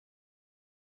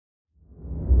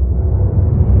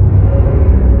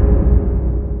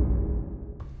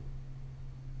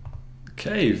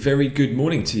Okay, very good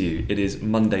morning to you. It is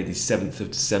Monday the 7th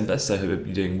of December, so I hope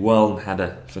you're doing well and had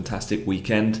a fantastic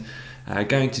weekend.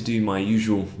 Going to do my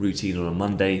usual routine on a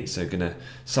Monday, so going to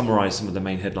summarise some of the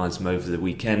main headlines from over the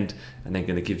weekend and then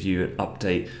going to give you an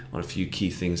update on a few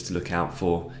key things to look out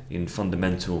for in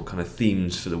fundamental kind of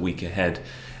themes for the week ahead.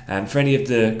 For any of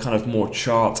the kind of more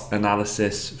chart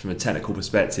analysis from a technical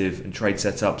perspective and trade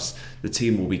setups, the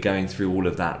team will be going through all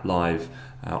of that live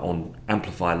on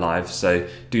Amplify Live, so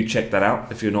do check that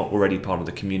out if you're not already part of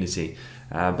the community.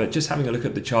 But just having a look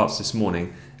at the charts this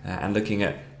morning and looking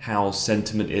at how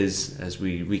sentiment is as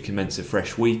we recommence a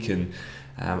fresh week, and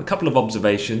a couple of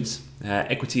observations.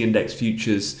 Equity index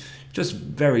futures, just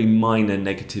very minor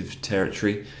negative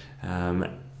territory.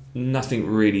 Nothing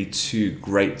really too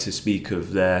great to speak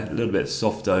of there. A little bit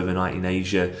soft overnight in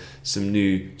Asia. Some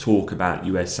new talk about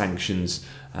US sanctions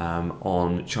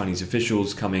on Chinese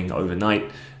officials coming overnight.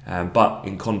 But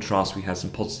in contrast, we had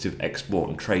some positive export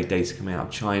and trade data coming out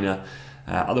of China.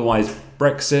 Otherwise,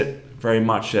 Brexit, very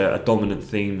much a dominant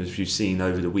theme as you've seen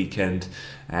over the weekend.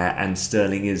 And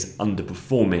sterling is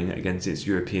underperforming against its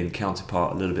European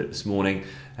counterpart a little bit this morning.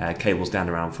 Cable's down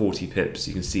around 40 pips.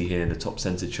 You can see here in the top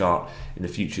center chart in the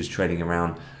futures trading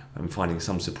around and finding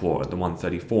some support at the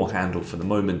 134 handle for the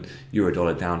moment. Euro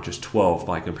dollar down just 12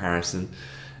 by comparison.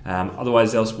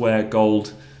 Otherwise elsewhere,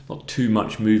 gold, not too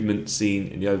much movement seen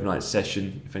in the overnight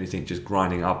session. If anything, just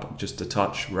grinding up just a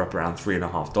touch. We're up around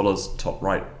 $3.50 top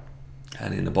right,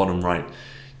 and in the bottom right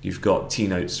you've got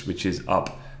T-notes, which is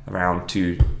up around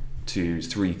 2 to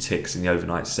 3 ticks in the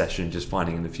overnight session, just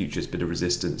finding in the futures bit of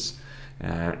resistance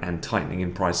and tightening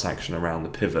in price action around the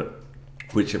pivot,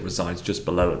 which it resides just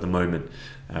below at the moment,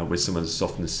 with some of the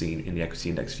softness seen in the equity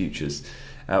index futures.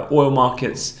 Oil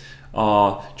markets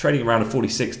are trading around a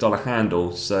 $46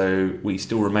 handle, so we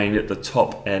still remain at the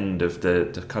top end of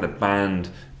the kind of band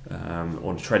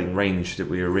or trading range that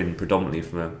we were in predominantly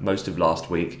for most of last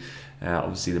week.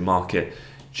 Obviously the market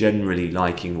generally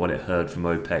liking what it heard from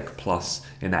OPEC plus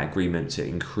in that agreement to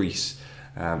increase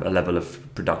a level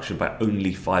of production by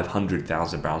only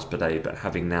 500,000 barrels per day, but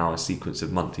having now a sequence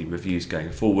of monthly reviews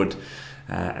going forward.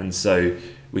 And so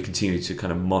we continue to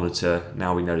kind of monitor.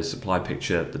 Now we know the supply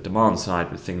picture, the demand side,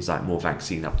 with things like more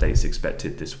vaccine updates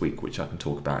expected this week, which I can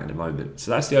talk about in a moment.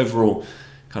 So that's the overall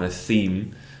kind of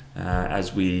theme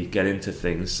as we get into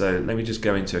things. So let me just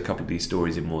go into a couple of these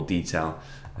stories in more detail,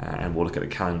 and we'll look at the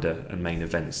calendar and main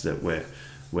events that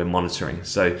we're monitoring.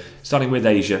 So starting with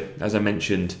Asia, as I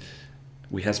mentioned,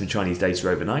 we had some Chinese data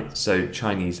overnight. So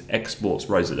Chinese exports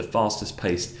rose at the fastest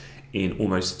pace in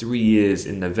almost 3 years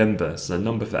in November. So the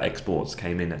number for exports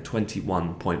came in at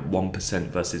 21.1%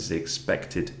 versus the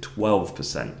expected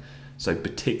 12%. So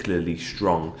particularly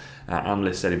strong.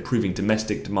 Analysts said improving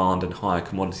domestic demand and higher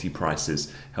commodity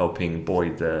prices helping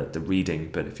buoy the reading.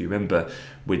 But if you remember,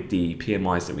 with the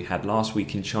PMIs that we had last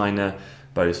week in China,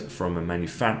 both from a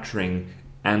manufacturing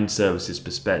and services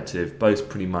perspective, both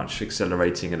pretty much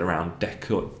accelerating at around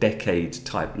decade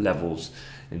type levels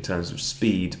in terms of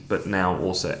speed, but now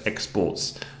also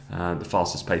exports the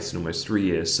fastest pace in almost 3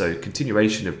 years. So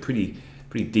continuation of pretty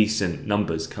decent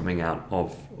numbers coming out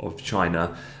of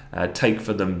China. Take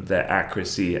for them their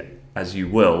accuracy as you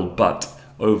will, but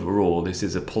overall this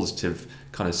is a positive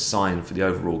kind of sign for the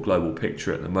overall global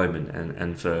picture at the moment,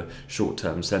 and for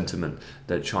short-term sentiment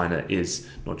that China is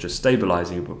not just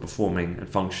stabilizing but performing and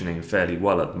functioning fairly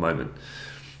well at the moment.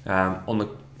 On the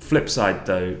flip side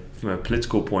though, from a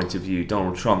political point of view,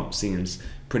 Donald Trump seems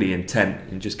pretty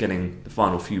intent in just getting the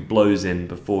final few blows in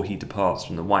before he departs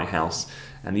from the White House,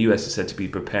 and the US is said to be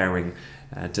preparing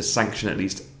to sanction at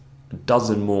least a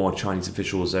dozen more Chinese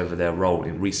officials over their role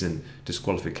in recent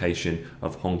disqualification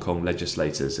of Hong Kong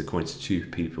legislators, according to 2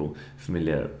 people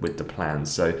familiar with the plan.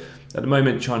 So at the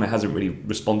moment, China hasn't really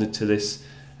responded to this.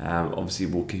 Obviously,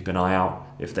 we'll keep an eye out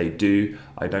if they do.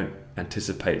 I don't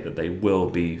anticipate that they will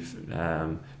be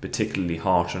particularly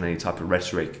harsh on any type of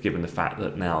rhetoric, given the fact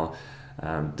that now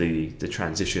the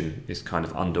transition is kind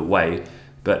of underway.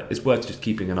 But it's worth just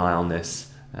keeping an eye on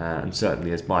this, and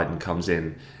certainly as Biden comes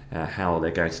in, how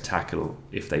they're going to tackle,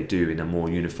 if they do, in a more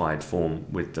unified form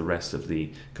with the rest of the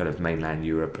kind of mainland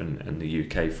Europe and the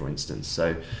UK, for instance.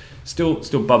 So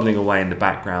still bubbling away in the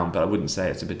background, but I wouldn't say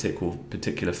it's a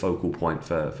particular focal point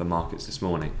for markets this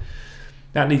morning.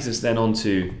 That leads us then on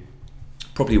to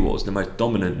probably what was the most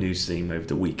dominant news theme over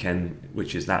the weekend,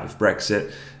 which is that of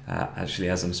Brexit. Actually,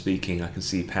 as I'm speaking, I can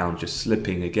see pound just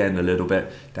slipping again a little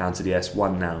bit down to the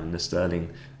S1 now in the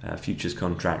sterling futures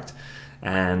contract.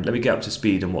 And let me get up to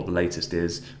speed on what the latest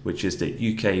is, which is that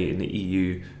UK and the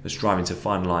EU are striving to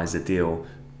finalise a deal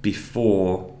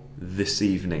before this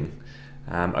evening.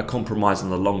 A compromise on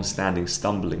the long-standing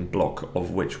stumbling block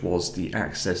of which was the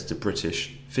access to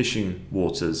British fishing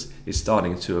waters is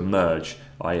starting to emerge,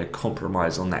 i.e. a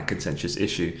compromise on that contentious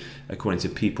issue, according to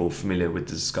people familiar with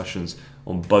the discussions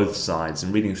on both sides.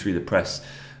 And reading through the press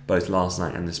both last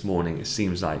night and this morning, it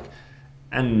seems like,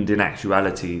 and in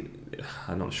actuality,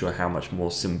 I'm not sure how much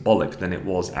more symbolic than it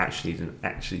was actually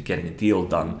getting a deal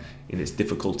done in its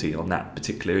difficulty on that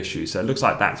particular issue. So it looks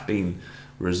like that's been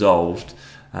resolved.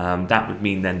 That would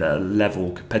mean then that a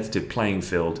level competitive playing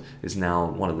field is now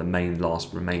one of the main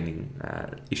last remaining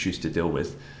issues to deal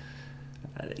with.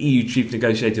 EU Chief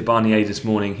Negotiator Barnier this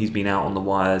morning, he's been out on the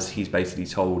wires. He's basically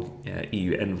told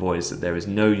EU envoys that there is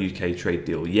no UK trade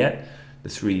deal yet. The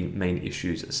three main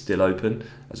issues are still open,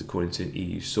 as according to an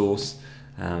EU source.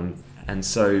 And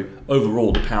so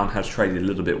overall, the pound has traded a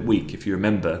little bit weak. If you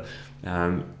remember,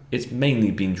 it's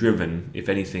mainly been driven, if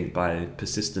anything, by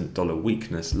persistent dollar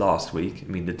weakness last week.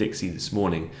 I mean, the Dixie this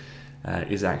morning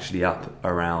is actually up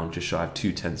around just shy of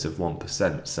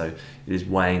 0.2%. So it is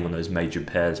weighing on those major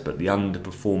pairs, but the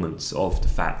underperformance of the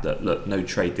fact that, look, no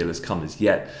trade deal has come as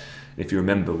yet. If you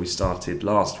remember, we started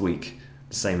last week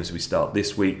the same as we start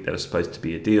this week. There was supposed to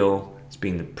be a deal. It's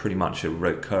been pretty much a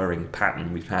recurring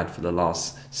pattern we've had for the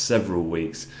last several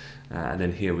weeks. And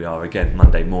then here we are again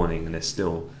Monday morning, and there's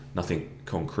still nothing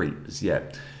concrete as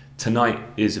yet. Tonight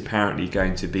is apparently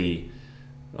going to be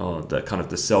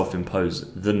the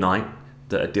self-imposed the night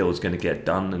that a deal is going to get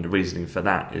done, and the reasoning for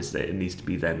that is that it needs to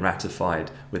be then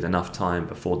ratified with enough time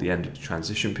before the end of the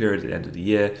transition period at the end of the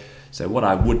year. So what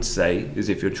I would say is,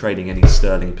 if you're trading any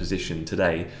sterling position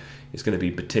today, it's going to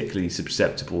be particularly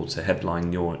susceptible to headline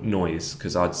noise,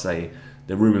 because I'd say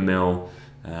the rumour mill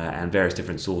and various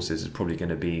different sources is probably going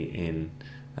to be in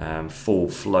full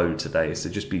flow today. So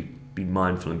just be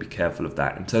mindful and be careful of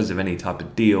that. In terms of any type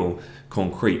of deal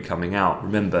concrete coming out,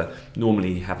 remember,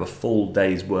 normally you have a full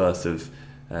day's worth of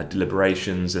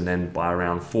deliberations, and then by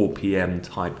around 4 p.m.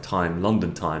 type time,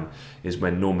 London time, is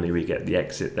when normally we get the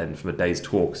exit then from a day's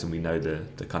talks, and we know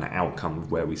the kind of outcome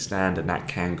of where we stand, and that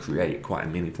can create quite a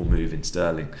meaningful move in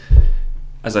sterling.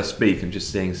 As I speak, I'm just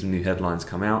seeing some new headlines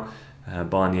come out.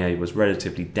 Barnier was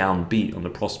relatively downbeat on the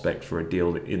prospect for a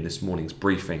deal in this morning's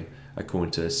briefing,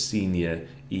 according to a senior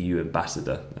EU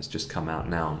ambassador. That's just come out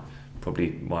now, probably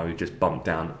why we just bumped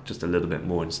down just a little bit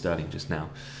more in sterling just now.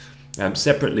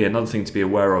 Separately, another thing to be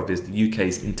aware of is the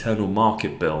UK's internal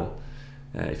market bill.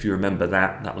 If you remember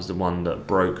that was the one that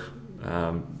broke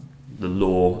the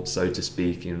law, so to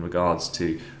speak, in regards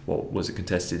to what was a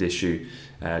contested issue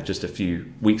just a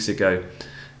few weeks ago.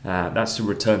 That's to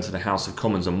return to the House of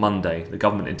Commons on Monday. The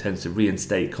government intends to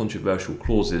reinstate controversial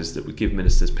clauses that would give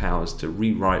ministers powers to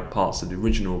rewrite parts of the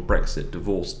original Brexit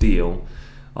divorce deal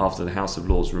after the House of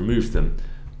Lords removed them.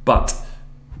 But,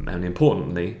 and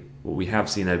importantly, what we have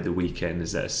seen over the weekend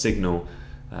is that a signal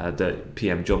that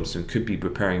PM Johnson could be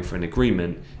preparing for an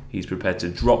agreement. He's prepared to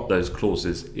drop those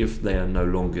clauses if they are no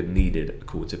longer needed,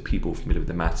 according to people familiar with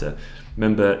the matter.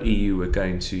 Remember, EU were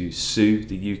going to sue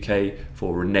the UK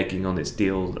for reneging on its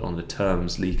deal on the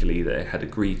terms legally that it had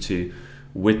agreed to,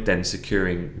 with then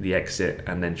securing the exit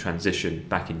and then transition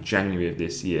back in January of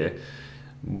this year.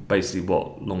 Basically,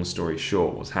 what, long story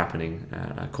short, was happening,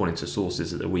 according to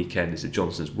sources at the weekend, is that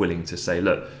Johnson's willing to say,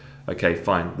 look, okay,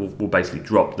 fine, we'll basically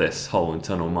drop this whole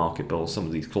internal market bill, some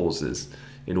of these clauses,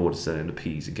 in order to then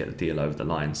appease and get the deal over the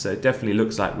line. So it definitely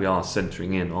looks like we are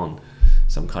centering in on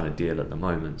some kind of deal at the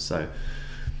moment. So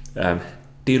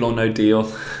deal or no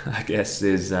deal, I guess,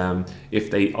 is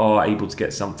if they are able to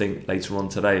get something later on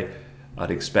today,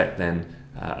 I'd expect then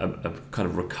a kind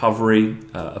of recovery,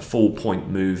 a full point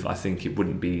move. I think it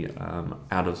wouldn't be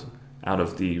out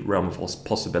of the realm of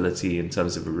possibility in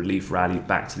terms of a relief rally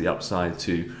back to the upside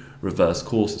to reverse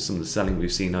course of some of the selling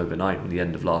we've seen overnight at the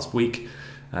end of last week.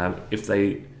 If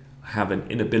they have an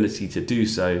inability to do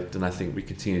so, then I think we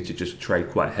continue to just trade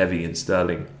quite heavy in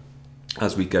sterling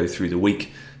as we go through the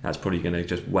week. That's probably going to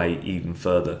just weigh even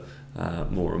further,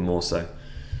 more and more so.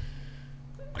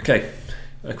 Okay,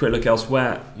 a quick look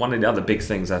elsewhere. One of the other big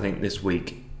things I think this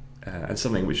week, and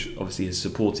something which obviously has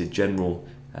supported general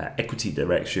equity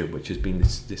direction, which has been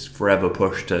this forever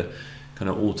push to kind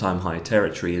of all-time high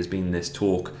territory, has been this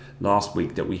talk last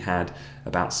week that we had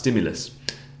about stimulus.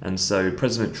 And so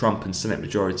President Trump and Senate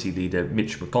Majority Leader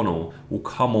Mitch McConnell will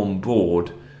come on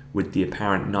board with the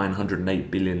apparent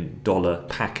 $908 billion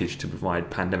package to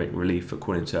provide pandemic relief,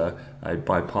 according to a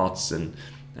bipartisan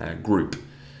group.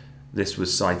 This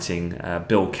was citing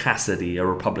Bill Cassidy, a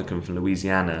Republican from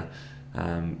Louisiana,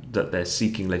 that they're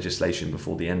seeking legislation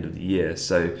before the end of the year.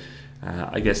 So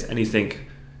I guess anything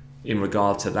in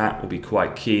regard to that will be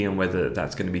quite key, and whether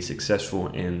that's going to be successful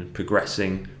in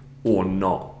progressing or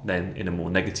not, then in a more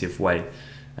negative way.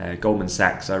 Goldman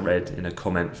Sachs, I read in a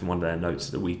comment from one of their notes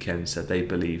at the weekend, said they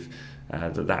believe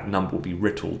that number will be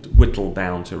whittled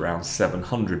down to around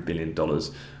 $700 billion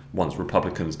once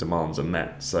Republicans' demands are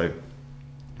met. So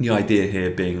the idea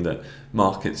here being that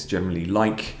markets generally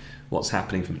like what's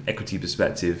happening from an equity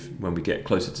perspective when we get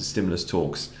closer to stimulus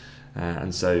talks.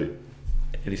 And so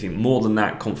anything more than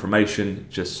that confirmation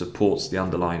just supports the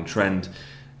underlying trend.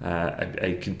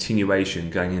 A continuation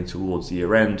going in towards the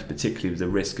year end, particularly with the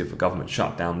risk of a government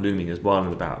shutdown looming as well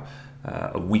in about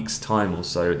a week's time or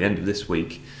so at the end of this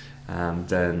week,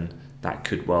 then that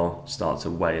could well start to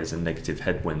weigh as a negative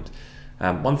headwind.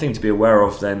 One thing to be aware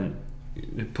of then,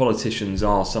 politicians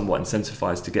are somewhat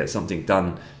incentivized to get something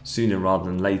done sooner rather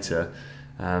than later.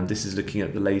 This is looking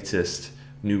at the latest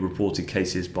new reported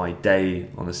cases by day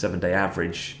on a 7-day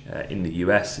average in the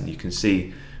US, and you can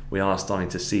see we are starting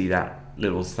to see that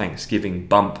little Thanksgiving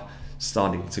bump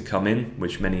starting to come in,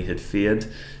 which many had feared.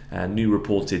 New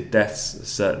reported deaths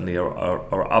certainly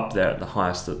are up there at the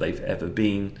highest that they've ever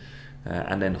been.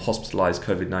 And then hospitalized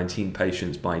COVID-19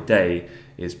 patients by day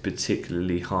is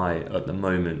particularly high at the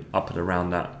moment, up at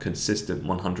around that consistent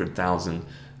 100,000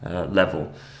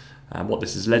 level. What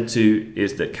this has led to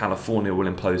is that California will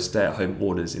impose stay-at-home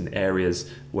orders in areas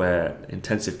where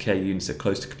intensive care units are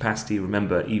close to capacity.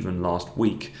 Remember, even last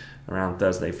week, around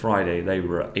Thursday, Friday, they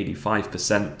were at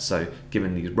 85%. So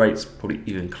given these rates, probably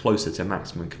even closer to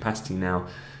maximum capacity now.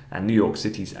 And New York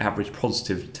City's average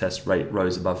positive test rate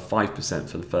rose above 5%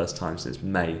 for the first time since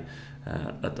May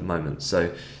at the moment.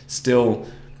 So still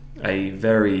a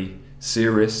very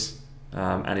serious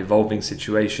and evolving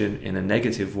situation in a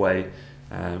negative way,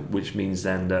 which means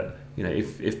then that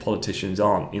if politicians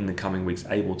aren't in the coming weeks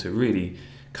able to really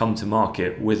come to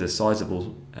market with a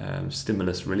sizable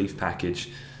stimulus relief package,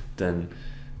 then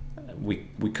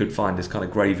we could find this kind of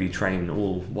gravy train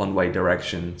all one way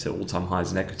direction to all-time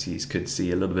highs in equities could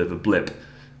see a little bit of a blip.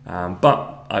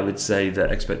 But I would say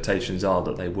that expectations are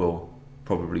that they will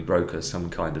probably broker some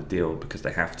kind of deal because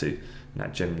they have to. And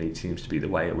that generally seems to be the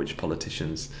way at which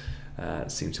politicians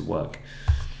seem to work.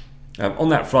 On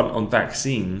that front, on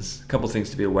vaccines, a couple of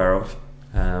things to be aware of.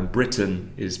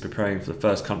 Britain is preparing for the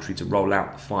first country to roll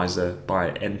out the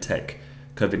Pfizer-BioNTech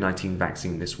COVID-19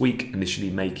 vaccine this week, initially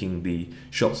making the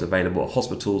shots available at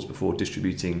hospitals before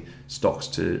distributing stocks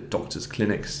to doctors'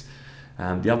 clinics.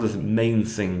 The other main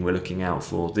thing we're looking out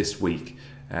for this week,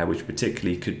 which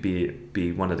particularly could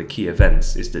be one of the key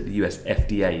events, is that the US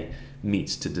FDA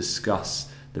meets to discuss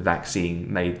the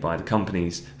vaccine made by the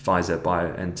companies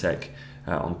Pfizer-BioNTech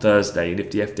on Thursday. And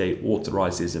if the FDA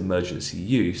authorises emergency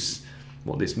use,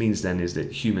 what this means then is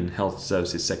that Human Health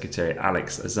Services Secretary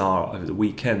Alex Azar over the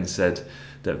weekend said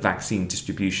that vaccine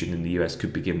distribution in the US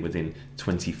could begin within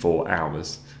 24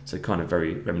 hours. So kind of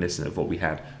very reminiscent of what we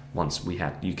had once we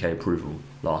had UK approval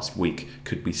last week.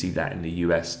 Could we see that in the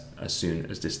US as soon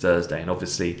as this Thursday? And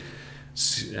obviously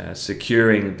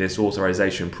securing this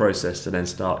authorization process to then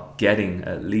start getting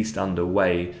at least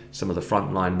underway some of the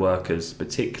frontline workers,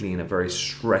 particularly in a very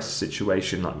stressed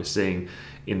situation like we're seeing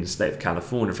in the state of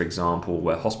California, for example,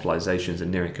 where hospitalizations are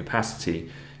nearing capacity,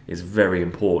 is very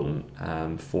important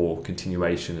for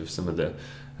continuation of some of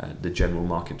the general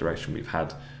market direction we've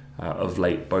had of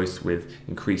late, both with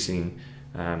increasing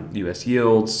US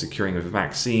yields, securing of a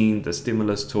vaccine, the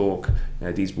stimulus talk.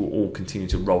 These will all continue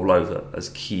to roll over as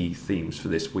key themes for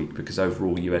this week because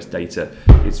overall US data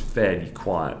is fairly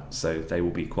quiet, so they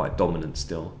will be quite dominant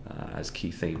still as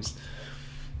key themes.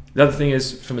 The other thing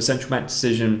is, from a central bank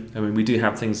decision, I mean, we do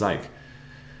have things like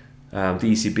the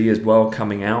ECB as well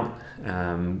coming out.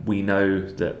 We know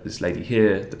that this lady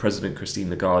here, the President Christine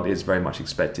Lagarde, is very much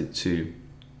expected to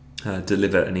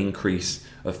deliver an increase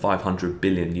of 500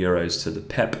 billion euros to the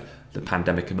PEPP, the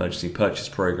Pandemic Emergency Purchase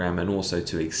Programme, and also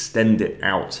to extend it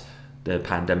out, the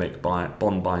pandemic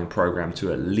bond buying programme,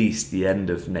 to at least the end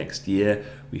of next year.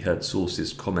 We heard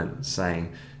sources comment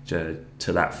saying to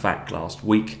that fact last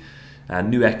week.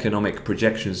 New economic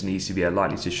projections in the ECB are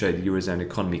likely to show the Eurozone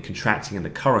economy contracting in the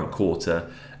current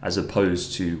quarter, as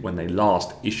opposed to when they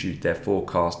last issued their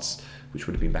forecasts, which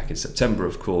would have been back in September,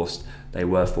 of course. They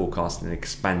were forecasting an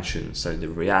expansion. So the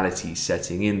reality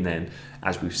setting in then,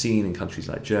 as we've seen in countries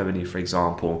like Germany, for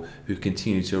example, who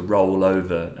continue to roll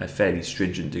over a fairly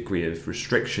stringent degree of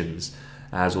restrictions,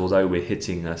 as although we're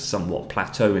hitting a somewhat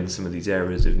plateau in some of these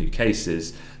areas of new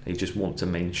cases, they just want to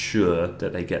make sure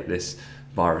that they get this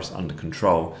virus under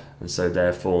control, and so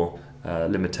therefore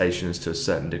limitations to a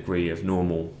certain degree of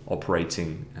normal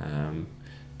operating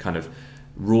kind of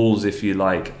rules, if you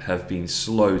like, have been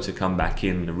slow to come back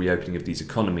in the reopening of these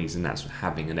economies, and that's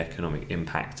having an economic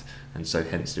impact, and so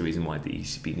hence the reason why the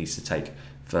ECB needs to take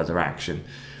further action.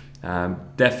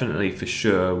 Definitely, for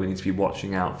sure, we need to be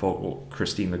watching out for what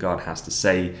Christine Lagarde has to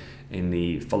say in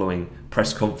the following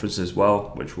press conference as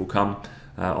well, which will come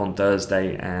on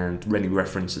Thursday, and any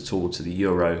reference at all to the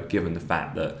euro, given the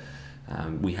fact that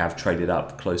we have traded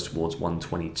up close towards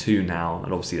 122 now,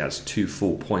 and obviously that's 2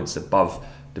 full points above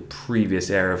the previous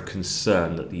area of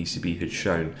concern that the ECB had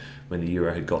shown when the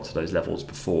euro had got to those levels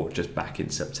before, just back in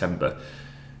September.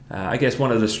 I guess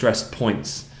one of the stress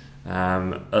points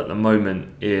at the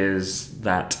moment is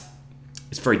that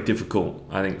it's very difficult,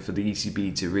 I think, for the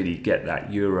ECB to really get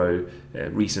that euro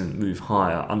recent move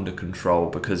higher under control,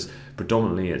 because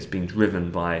predominantly it's been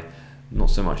driven by not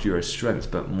so much euro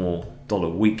strength but more dollar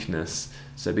weakness.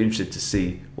 So it'd be interested to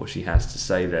see what she has to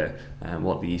say there, and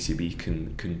what the ECB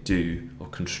can do or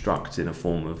construct in a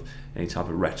form of any type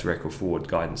of rhetoric or forward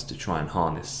guidance to try and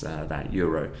harness that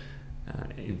euro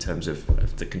in terms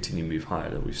of the continued move higher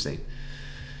that we've seen.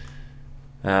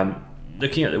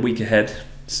 Looking at the week ahead,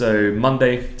 so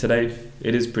Monday today,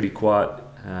 it is pretty quiet.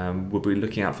 We'll be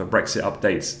looking out for Brexit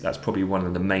updates. That's probably one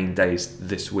of the main days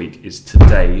this week, is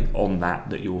today. On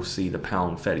that you'll see the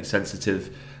pound fairly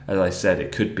sensitive. As I said,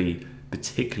 it could be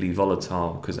particularly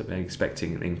volatile because I've been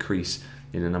expecting an increase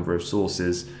in the number of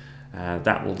sources.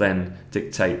 That will then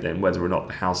dictate then whether or not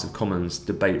the House of Commons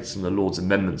debates and the Lord's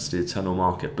amendments to the Internal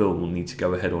Market Bill will need to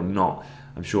go ahead or not.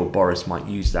 I'm sure Boris might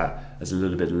use that as a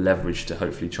little bit of leverage to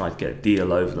hopefully try to get a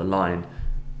deal over the line.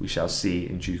 We shall see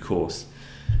in due course.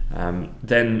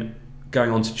 Then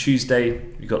going on to Tuesday,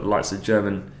 you've got the likes of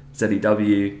German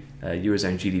ZEW,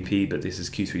 Eurozone GDP, but this is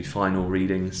Q3 final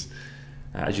readings.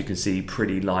 As you can see,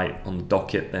 pretty light on the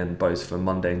docket then, both for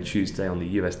Monday and Tuesday on the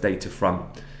US data front.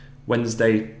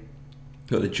 Wednesday, you've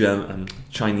got the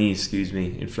Chinese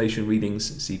inflation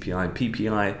readings, CPI and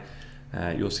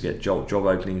PPI. You also get job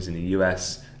openings in the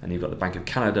US, and you've got the Bank of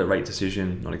Canada rate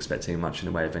decision, not expecting much in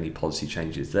the way of any policy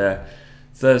changes there.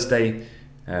 Thursday,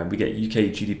 we get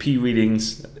UK GDP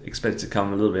readings, expected to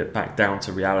come a little bit back down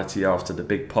to reality after the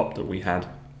big pop that we had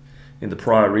in the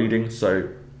prior reading. So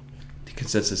the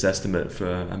consensus estimate for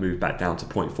a move back down to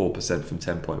 0.4% from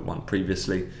 10.1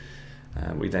 previously.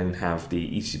 We then have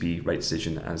the ECB rate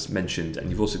decision as mentioned, and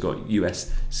you've also got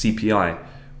US CPI,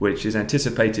 which is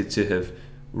anticipated to have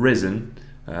risen,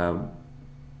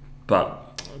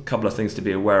 but a couple of things to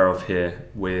be aware of here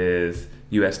with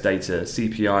US data.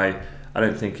 CPI,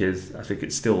 I think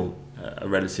it's still a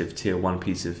relative tier 1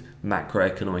 piece of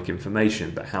macroeconomic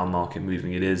information, but how market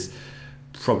moving it is,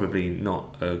 probably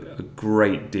not a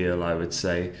great deal, I would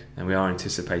say, and we are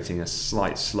anticipating a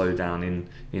slight slowdown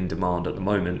in demand at the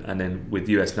moment. And then with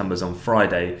US numbers on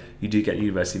Friday, you do get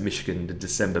University of Michigan, the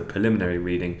December preliminary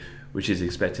reading, which is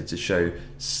expected to show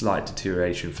slight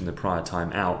deterioration from the prior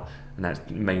time out, and that's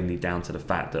mainly down to the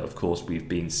fact that, of course, we've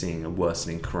been seeing a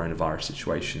worsening coronavirus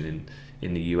situation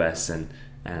in the US,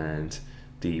 and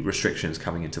the restrictions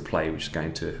coming into play, which is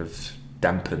going to have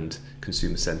dampened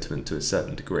consumer sentiment to a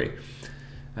certain degree.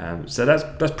 So that's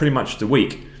pretty much the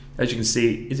week. As you can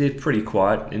see, it is pretty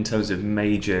quiet in terms of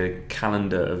major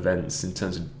calendar events, in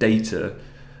terms of data.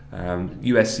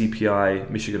 US CPI,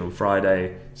 Michigan on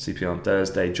Friday, CPI on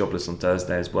Thursday, jobless on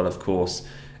Thursday as well, of course,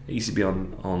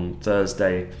 ECB on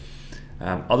Thursday.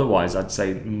 Otherwise, I'd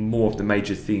say more of the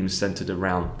major themes centered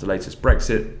around the latest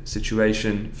Brexit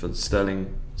situation for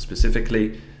sterling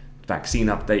specifically, vaccine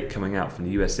update coming out from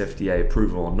the US FDA,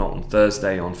 approval or not on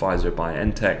Thursday on Pfizer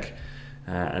BioNTech,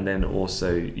 and then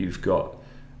also you've got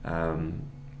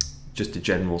just a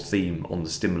general theme on the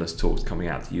stimulus talks coming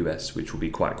out of the US, which will be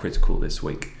quite critical this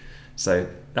week. So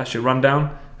that's your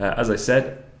rundown. As I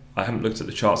said, I haven't looked at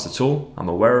the charts at all. I'm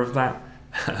aware of that.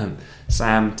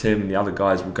 Sam, Tim, and the other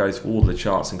guys will go through all the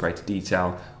charts in greater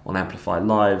detail on Amplify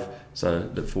Live. So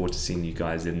look forward to seeing you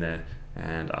guys in there,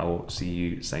 and I will see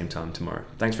you same time tomorrow.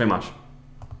 Thanks very much.